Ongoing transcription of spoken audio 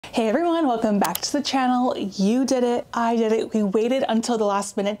Hey everyone, welcome back to the channel. You did it, I did it. We waited until the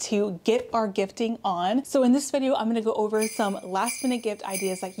last minute to get our gifting on. So in this video, I'm gonna go over some last minute gift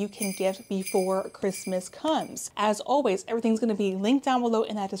ideas that you can gift before Christmas comes. As always, everything's gonna be linked down below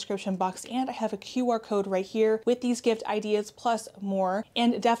in that description box, and I have a QR code right here with these gift ideas plus more.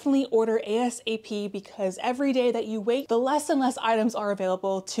 And definitely order ASAP because every day that you wait, the less and less items are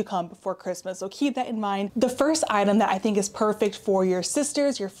available to come before Christmas. So keep that in mind. The first item that I think is perfect for your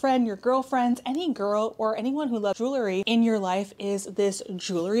sisters, your friend, your girlfriends, any girl or anyone who loves jewelry in your life is this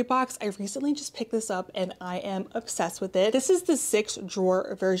jewelry box. I recently just picked this up and I am obsessed with it. This is the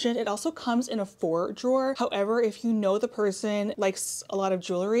 6-drawer version. It also comes in a 4-drawer. However, if you know the person likes a lot of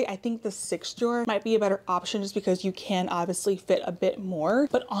jewelry, I think the 6-drawer might be a better option just because you can obviously fit a bit more.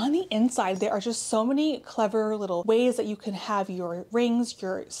 But on the inside, there are just so many clever little ways that you can have your rings,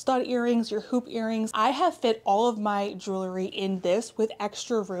 your stud earrings, your hoop earrings. I have fit all of my jewelry in this with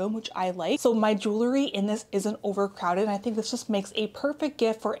extra room, which I like. So my jewelry in this isn't overcrowded. And I think this just makes a perfect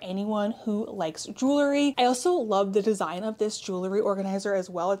gift for anyone who likes jewelry. I also love the design of this jewelry organizer as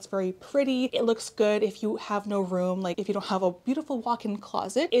well. It's very pretty. It looks good if you have no room, like if you don't have a beautiful walk-in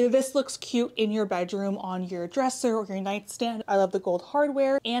closet. This looks cute in your bedroom on your dresser or your nightstand. I love the gold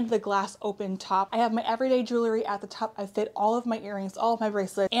hardware and the glass open top. I have my everyday jewelry at the top. I fit all of my earrings, all of my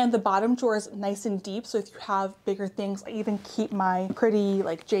bracelets, and the bottom drawer is nice and deep. So if you have bigger things, I even keep my pretty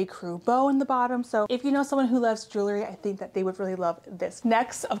like J. Crew bow in the bottom. So if you know someone who loves jewelry, I think that they would really love this.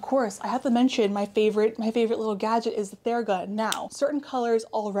 Next, of course, I have to mention my favorite little gadget is the Theragun. Now, certain colors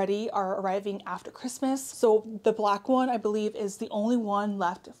already are arriving after Christmas. So the black one, I believe, is the only one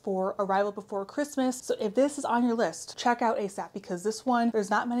left for arrival before Christmas. So if this is on your list, check out ASAP because this one,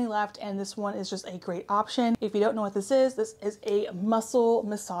 there's not many left and this one is just a great option. If you don't know what this is a muscle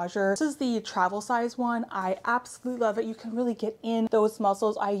massager. This is the travel size one. I absolutely love it. You can really get in those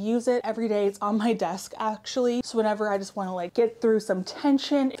muscles. I use it every day. It's on my desk actually. So whenever I just want to like get through some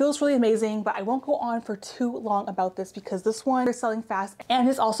tension, it feels really amazing, but I won't go on for too long about this because this one is selling fast and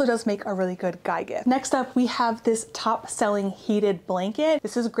this also does make a really good guy gift. Next up, we have this top selling heated blanket.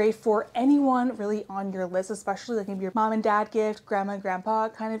 This is great for anyone really on your list, especially like maybe your mom and dad gift, grandma and grandpa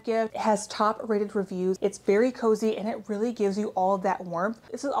kind of gift. It has top rated reviews. It's very cozy and it really gives you all of that warmth.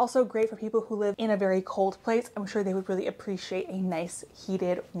 This is also great for people who live in a very cold place. I'm sure they would really appreciate a nice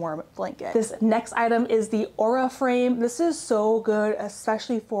heated warm blanket. This next item is the Aura frame. This is so good,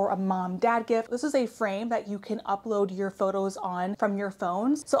 especially for a mom dad gift. This is a frame that you can upload your photos on from your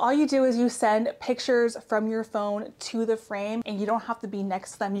phones. So all you do is you send pictures from your phone to the frame and you don't have to be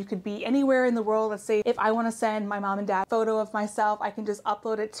next to them. You could be anywhere in the world. Let's say if I want to send my mom and dad a photo of myself, I can just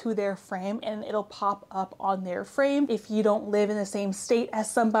upload it to their frame and it'll pop up on their frame. If you don't live in the same state as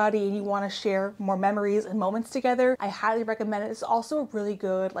somebody and you want to share more memories and moments together, I highly recommend it. It's also a really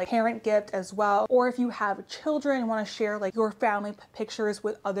good like parent gift as well. Or if you have children and want to share like your family pictures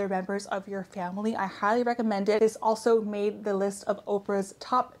with other members of your family, I highly recommend it. This also made the list of Oprah's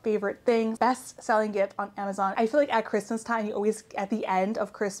top favorite things, best selling gift on Amazon. I feel like at Christmas time, you always, at the end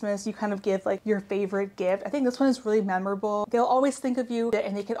of Christmas, you kind of give like your favorite gift. I think this one is really memorable. They'll always think of you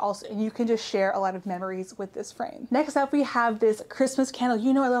and they can also, and you can just share a lot of memories with this frame. Next up, we have this Christmas candle.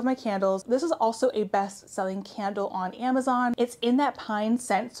 You know I love my candles. This is also a best-selling candle on Amazon. It's in that pine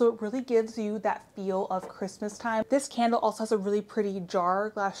scent, so it really gives you that feel of Christmas time. This candle also has a really pretty jar,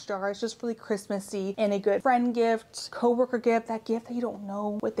 glass jar. It's just really Christmassy and a good friend gift, co-worker gift, that gift that you don't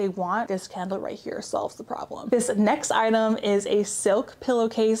know what they want. This candle right here solves the problem. This next item is a silk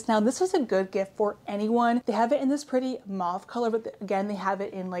pillowcase. Now this is a good gift for anyone. They have it in this pretty mauve color, but again, they have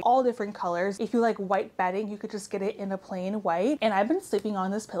it in like all different colors. If you like white bedding, you could just get it in a plain white. And I've been sleeping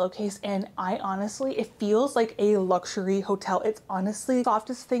on this pillowcase and I honestly, it feels like a luxury hotel. It's honestly the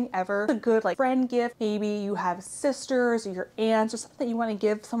softest thing ever. It's a good like friend gift. Maybe you have sisters or your aunts or something you want to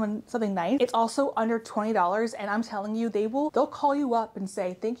give someone something nice. It's also under $20 and I'm telling you, they'll call you up and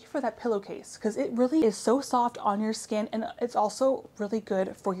say, thank you for that pillowcase because it really is so soft on your skin and it's also really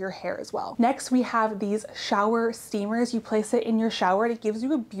good for your hair as well. Next, we have these shower steamers. You place it in your shower and it gives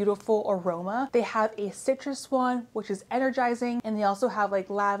you a beautiful aroma. They have a citrus one, which is energizing, and they also have like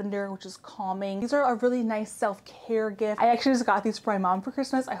lavender, which is calming. These are a really nice self-care gift. I actually just got these for my mom for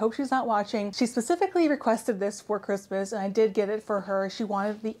Christmas. I hope she's not watching. She specifically requested this for Christmas and I did get it for her. She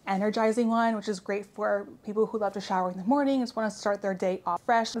wanted the energizing one, which is great for people who love to shower in the morning and just want to start their day off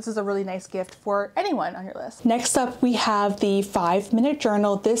fresh. This is a really nice gift for anyone on your list. Next up, we have the 5-minute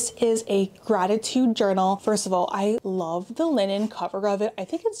journal. This is a gratitude journal. First of all, I love the linen cover of it. I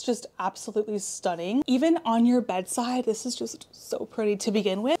think it's just absolutely stunning. Even on your bedside, this is just so pretty to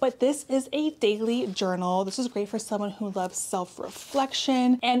begin with. But this is a daily journal. This is great for someone who loves self-reflection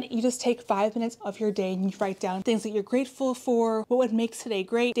self-reflection, and you just take 5 minutes of your day and you write down things that you're grateful for, what would make today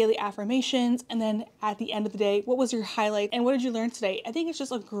great, daily affirmations, and then at the end of the day, what was your highlight and what did you learn today? I think it's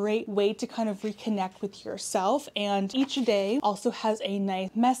just a great way to kind of reconnect with yourself, and each day also has a nice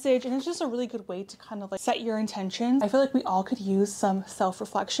message, and it's just a really good way to kind of like set your intentions. I feel like we all could use some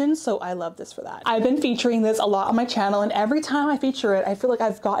self-reflection, so I love this for that. I've been featuring this a lot on my channel, and every time I feature it, I feel like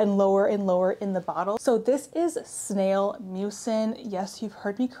I've gotten lower and lower in the bottle. So this is snail mucin. Yes, you've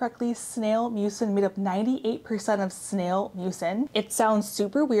heard me correctly. Snail mucin, made up 98% of snail mucin. It sounds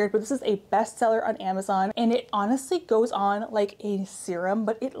super weird, but this is a bestseller on Amazon, and it honestly goes on like a serum,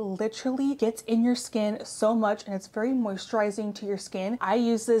 but it literally gets in your skin so much, and it's very moisturizing to your skin. I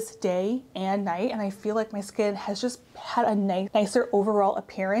use this day and night, and I feel like my skin has just had a nicer overall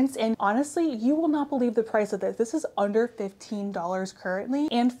appearance. And honestly, you will not believe the price of this. This is under $15 currently,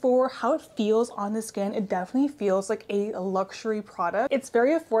 and for how it feels on the skin, it definitely feels like a luxury product. It's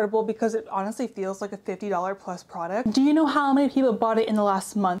very affordable because it honestly feels like a $50 plus product. Do you know how many people bought it in the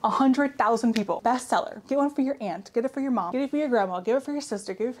last month? 100,000 people. Bestseller. Get one for your aunt, get it for your mom, get it for your grandma, give it for your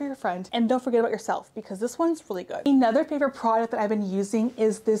sister, give it for your friend, and don't forget about yourself because this one's really good. Another favorite product that I've been using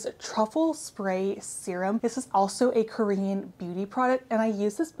is this truffle spray serum. This is also a Korean beauty product, and I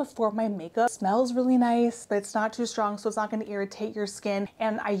use this before my makeup. It smells really nice, but it's not too strong, so it's not going to irritate your skin.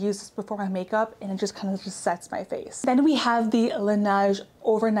 And I use this before my makeup, and it just kind of just sets my face. Then we have the Laneige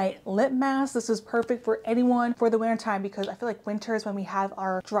overnight lip mask. This is perfect for anyone for the winter time because I feel like winter is when we have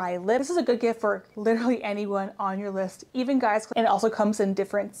our dry lips. This is a good gift for literally anyone on your list, even guys, and it also comes in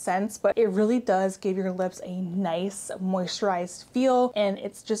different scents, but it really does give your lips a nice moisturized feel, and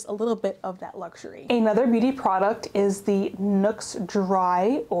it's just a little bit of that luxury. Another beauty product is the Nuxe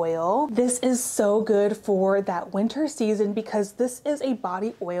Dry Oil. This is so good for that winter season because this is a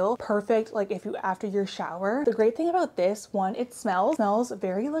body oil, perfect like if you after your shower. The great thing about this one, it smells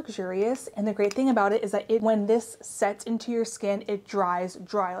very luxurious, and the great thing about it is that when this sets into your skin, it dries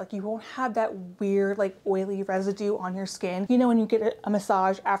dry. Like you won't have that weird like oily residue on your skin. You know, when you get a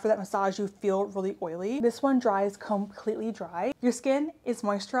massage, after that massage you feel really oily. This one dries completely dry. Your skin is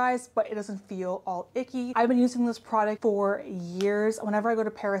moisturized, but it doesn't feel all icky. I've been using this product for years. Whenever I go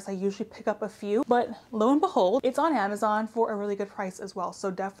to Paris, I usually pick up a few, but lo and behold, it's on Amazon for a really good price as well.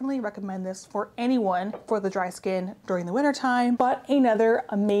 So definitely recommend this for anyone for the dry skin during the winter time. But another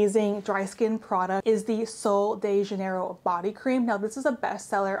amazing dry skin product is the Sol de Janeiro body cream. Now this is a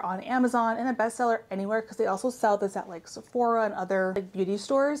bestseller on Amazon and a bestseller anywhere because they also sell this at like Sephora and other like beauty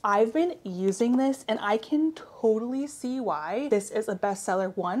stores. I've been using this and I can totally see why this is a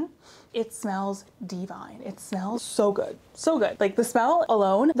bestseller. One, it smells divine. It smells so good. So good. Like the smell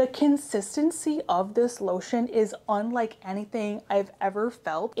alone, the consistency of this lotion is unlike anything I've ever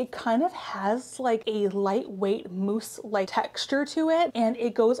felt. It kind of has like a lightweight mousse-like texture to it, and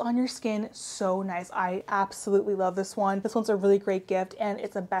it goes on your skin so nice. I absolutely love this one. This one's a really great gift, and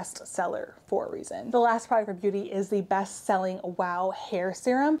it's a bestseller for a reason. The last product for beauty is the best-selling Wow Hair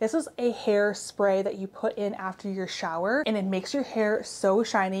Serum. This is a hair spray that you put in after your shower, and it makes your hair so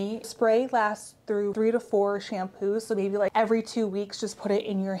shiny. Spray lasts through 3 to 4 shampoos, so maybe like every 2 weeks just put it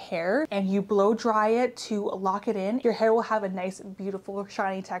in your hair and you blow dry it to lock it in. Your hair will have a nice beautiful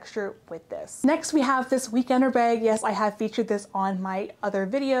shiny texture with this. Next we have this weekender bag. Yes, I have featured this on my other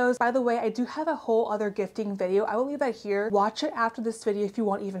videos. By the way, I do have a whole other gifting video. I will leave that here. Watch it after this video if you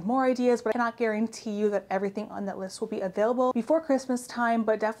want even more ideas, but I cannot guarantee you that everything on that list will be available before Christmas time,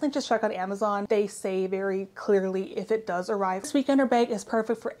 but definitely just check on Amazon. They say very clearly if it does arrive. This weekender bag is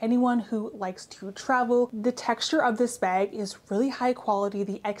perfect for anyone who likes to travel. The texture of this bag is really high quality.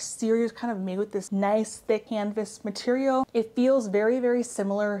 The exterior is kind of made with this nice thick canvas material. It feels very, very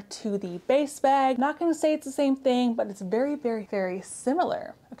similar to the base bag. Not going to say it's the same thing, but it's very, very, very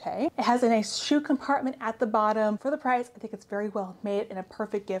similar. Okay. It has a nice shoe compartment at the bottom. For the price, I think it's very well made and a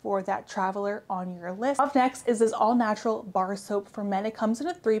perfect gift for that traveler on your list. Up next is this all natural bar soap for men. It comes in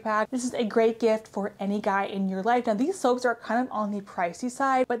a 3-pack. This is a great gift for any guy in your life. Now these soaps are kind of on the pricey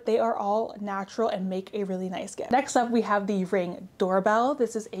side, but they are all natural and make a really nice gift. Next up, we have the Ring doorbell.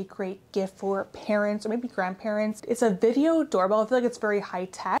 This is a great gift for parents or maybe grandparents. It's a video doorbell. I feel like it's very high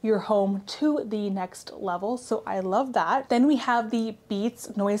tech. Your home to the next level. So I love that. Then we have the Beats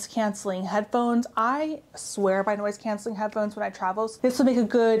noise canceling headphones. I swear by noise canceling headphones when I travel. So this will make a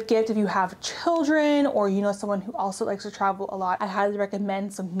good gift if you have children or you know someone who also likes to travel a lot. I highly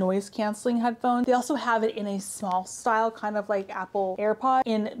recommend some noise canceling headphones. They also have it in a small style, kind of like Apple AirPod,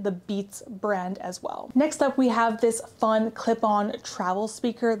 in the Beats brand as well. Next up, we have this fun clip-on travel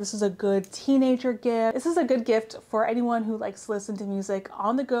speaker. This is a good teenager gift. This is a good gift for anyone who likes to listen to music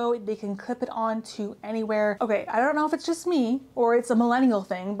on the go. They can clip it on to anywhere. Okay, I don't know if it's just me or it's a millennial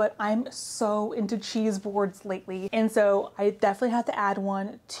thing, but I'm so into cheese boards lately. And so I definitely have to add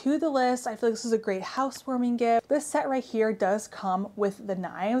one to the list. I feel like this is a great housewarming gift. This set right here does come with the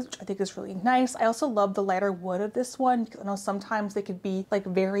knives, which I think is really nice. I also love the lighter wood of this one because I know sometimes they could be like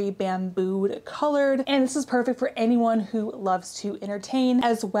very bambooed colored. And this is perfect for anyone who loves to entertain,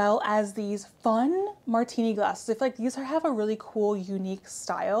 as well as these fun martini glasses. I feel like these have a really cool, unique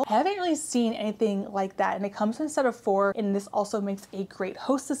style. I haven't really seen anything like that, and it comes in a set of 4, and this also makes a great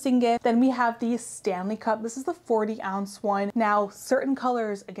hostessing gift. Then we have the Stanley Cup. This is the 40-ounce one. Now, certain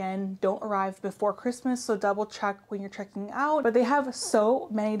colors, again, don't arrive before Christmas, so double check when you're checking out, but they have so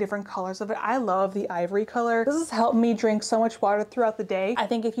many different colors of it. I love the ivory color. This has helped me drink so much water throughout the day. I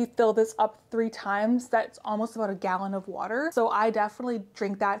think if you fill this up 3 times, that's almost about a gallon of water. So I definitely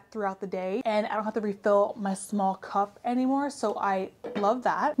drink that throughout the day, and I don't have to refill my small cup anymore, so I love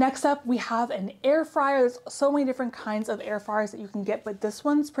that. Next up, we have an air fryer. There's so many different kinds of air fryers that you can get, but this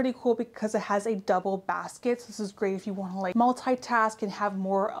one's pretty cool because it has a double basket. So this is great if you want to like multitask and have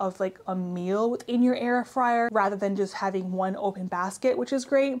more of like a meal within your air fryer rather than just having one open basket, which is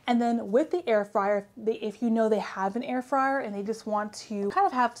great. And then with the air fryer, if you know they have an air fryer and they just want to kind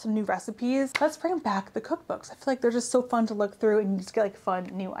of have some new recipes, let's bring back the cookbooks. I feel like they're just so fun to look through and you just get like fun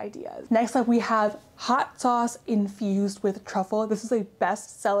new ideas. Next up, we have hot sauce infused with truffle. This is a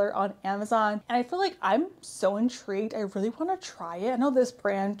bestseller on Amazon, and I feel like I'm so intrigued. I really want to try it. I know this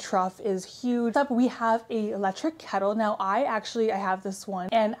brand Truff is huge. Next up, we have a electric kettle. Now I have this one,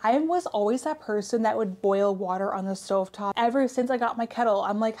 and I was always that person that would boil water on the stovetop. Ever since I got my kettle,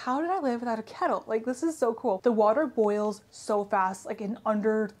 I'm like, how did I live without a kettle? Like, this is so cool. The water boils so fast, like in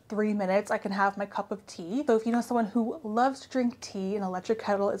under 3 minutes, I can have my cup of tea. So if you know someone who loves to drink tea, an electric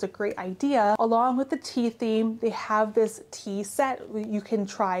kettle is a great idea. Along with the tea theme, they have this tea set. You can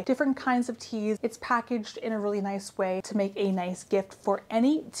try different kinds of teas. It's packaged in a really nice way to make a nice gift for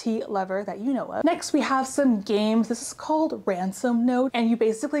any tea lover that you know of. Next, we have some games. This is called Ransom Note, and you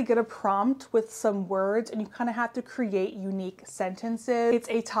basically get a prompt with some words and you kind of have to create unique sentences. It's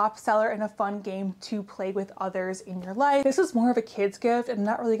a top seller and a fun game to play with others in your life. This is more of a kid's gift. I'm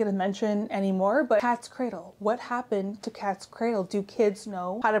not really going to mention anymore, but Cat's Cradle. What happened to Cat's Cradle? Do kids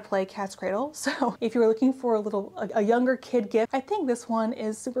know how to play Cat's Cradle? So if you're looking for a younger kid gift, I think this one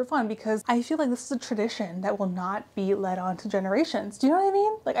is super fun because I feel like this is a tradition that will not be led on to generations. Do you know what I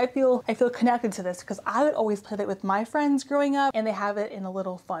mean? Like I feel connected to this because I would always play that with my friends growing up, and they have it in a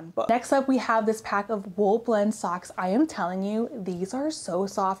little fun book. Next up, we have this pack of wool blend socks. I am telling you, these are so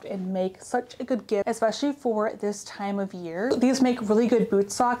soft and make such a good gift, especially for this time of year. These make really good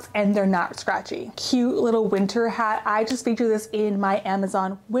boot socks and they're not scratchy. Cute little winter hat. I just featured this in my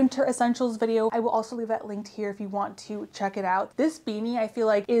Amazon winter essentials video. I will also leave that linked here if you want to check it out. This beanie I feel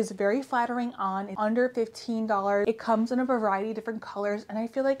like is very flattering on. It's under $15. It comes in a variety of different colors, and I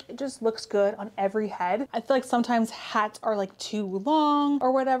feel like it just looks good on every head. I feel like sometimes hats are like too long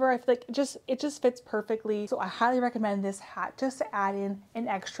or whatever. I feel like it just fits perfectly. So I highly recommend this hat just to add in an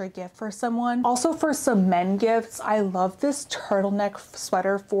extra gift for someone. Also, for some men gifts, I love this turtleneck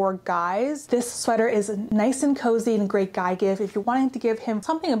sweater for guys. This sweater is nice and cozy and a great guy gift. If you're wanting to give him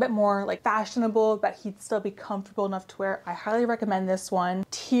something a bit more like fashionable but he'd still be comfortable enough to wear, I highly recommend this one.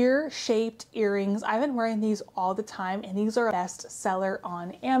 Tear-shaped earrings. I've been wearing these all the time, and these are a best seller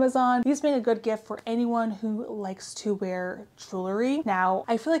on Amazon. These make a good gift for anyone who likes to wear jewelry. Now,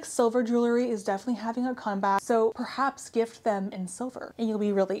 I feel like silver jewelry is definitely having a comeback, so perhaps gift them in silver and you'll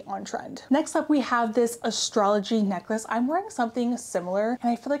be really on trend. Next up, we have this astrology necklace. I'm wearing something similar,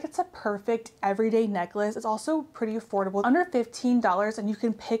 and I feel like it's a perfect everyday necklace. It's also pretty affordable, under $15, and you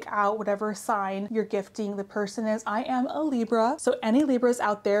can pick out whatever sign you're gifting the person is. I am a Libra, so any Libras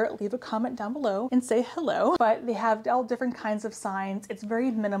out there, leave a comment down below and say hello. But they have all different kinds of signs. It's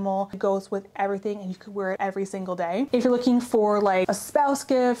very minimal. It goes with everything and you could wear it every single day. If you're looking for like a spouse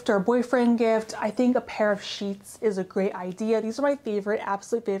gift or a boyfriend gift, I think a pair of sheets is a great idea. These are my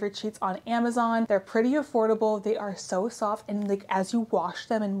absolute favorite sheets on Amazon. They're pretty affordable. They are so soft, and like as you wash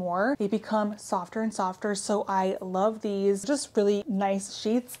them and more, they become softer and softer. So I love these. Just really nice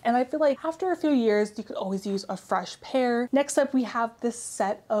sheets. And I feel like after a few years, you could always use a fresh pair. Next up, we have this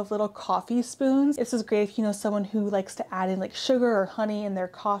set of little coffee spoons. This is great if you know someone who likes to add in like sugar sugar or honey in their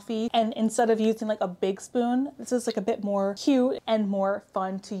coffee. And instead of using like a big spoon, this is like a bit more cute and more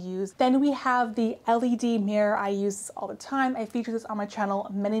fun to use. Then we have the LED mirror. I use this all the time. I feature this on my channel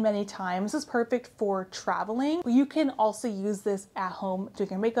many times. This is perfect for traveling. You can also use this at home doing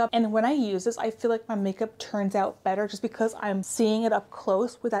your makeup. And when I use this, I feel like my makeup turns out better just because I'm seeing it up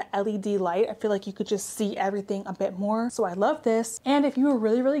close with that LED light. I feel like you could just see everything a bit more. So I love this. And if you were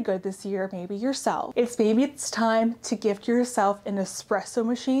really good this year, maybe it's time to gift yourself an espresso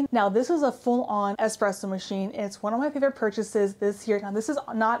machine. Now this is a full-on espresso machine. It's one of my favorite purchases this year. Now this is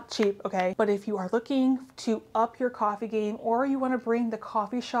not cheap, okay? But if you are looking to up your coffee game or you want to bring the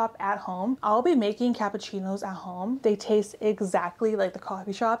coffee shop at home, I'll be making cappuccinos at home. They taste exactly like the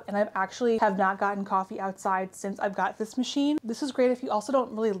coffee shop, and I've actually have not gotten coffee outside since I've got this machine. This is great if you also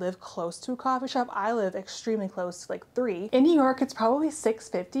don't really live close to a coffee shop. I live extremely close to like 3. In New York, it's probably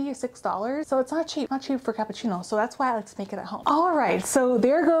 $6.50, $6. So it's not cheap for cappuccino. So that's why I like to make it at home. All right, so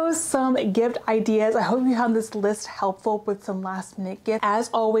there goes some gift ideas. I hope you found this list helpful with some last minute gifts. As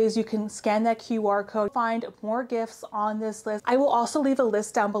always, you can scan that QR code, find more gifts on this list. I will also leave a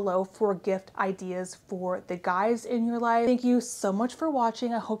list down below for gift ideas for the guys in your life. Thank you so much for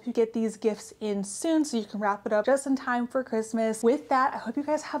watching. I hope you get these gifts in soon so you can wrap it up just in time for Christmas. With that, I hope you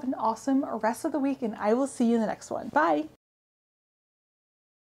guys have an awesome rest of the week, and I will see you in the next one. Bye.